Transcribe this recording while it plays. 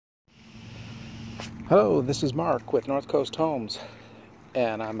Hello, this is Mark with North Coast Homes,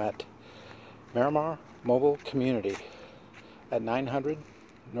 and I'm at Mira Mobile Community at 900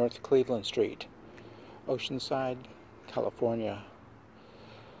 North Cleveland Street, Oceanside, California.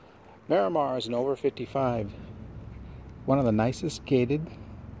 Mira is an over 55, one of the nicest gated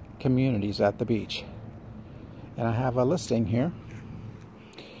communities at the beach. And I have a listing here.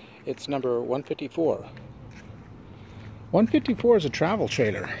 It's number 154. 154 is a travel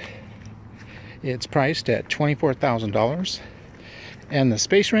trailer. It's priced at $24,000 and the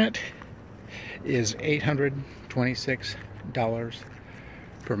space rent is $826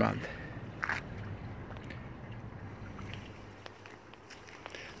 per month.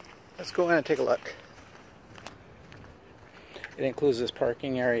 Let's go in and take a look. It includes this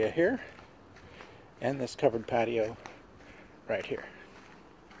parking area here and this covered patio right here.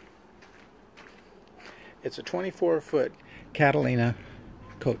 It's a 24-foot Catalina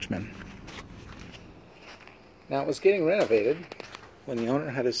Coachman. Now, it was getting renovated when the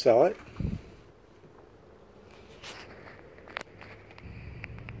owner had to sell it.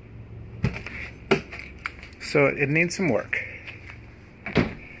 So it needs some work.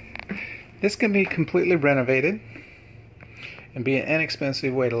 This can be completely renovated and be an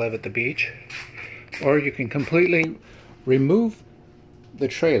inexpensive way to live at the beach. Or you can completely remove the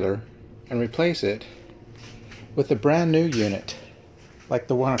trailer and replace it with a brand new unit like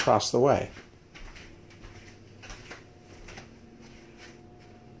the one across the way.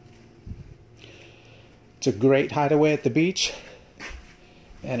 It's a great hideaway at the beach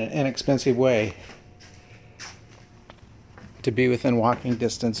and an inexpensive way to be within walking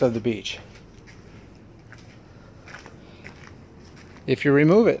distance of the beach. If you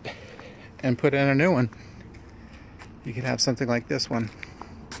remove it and put in a new one, you can have something like this one.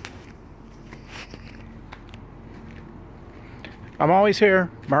 I'm always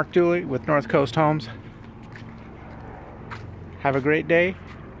here, Mark Dooley with North Coast Homes. Have a great day.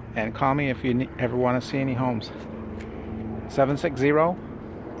 And call me if you ever want to see any homes.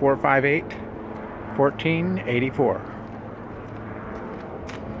 760-458-1484.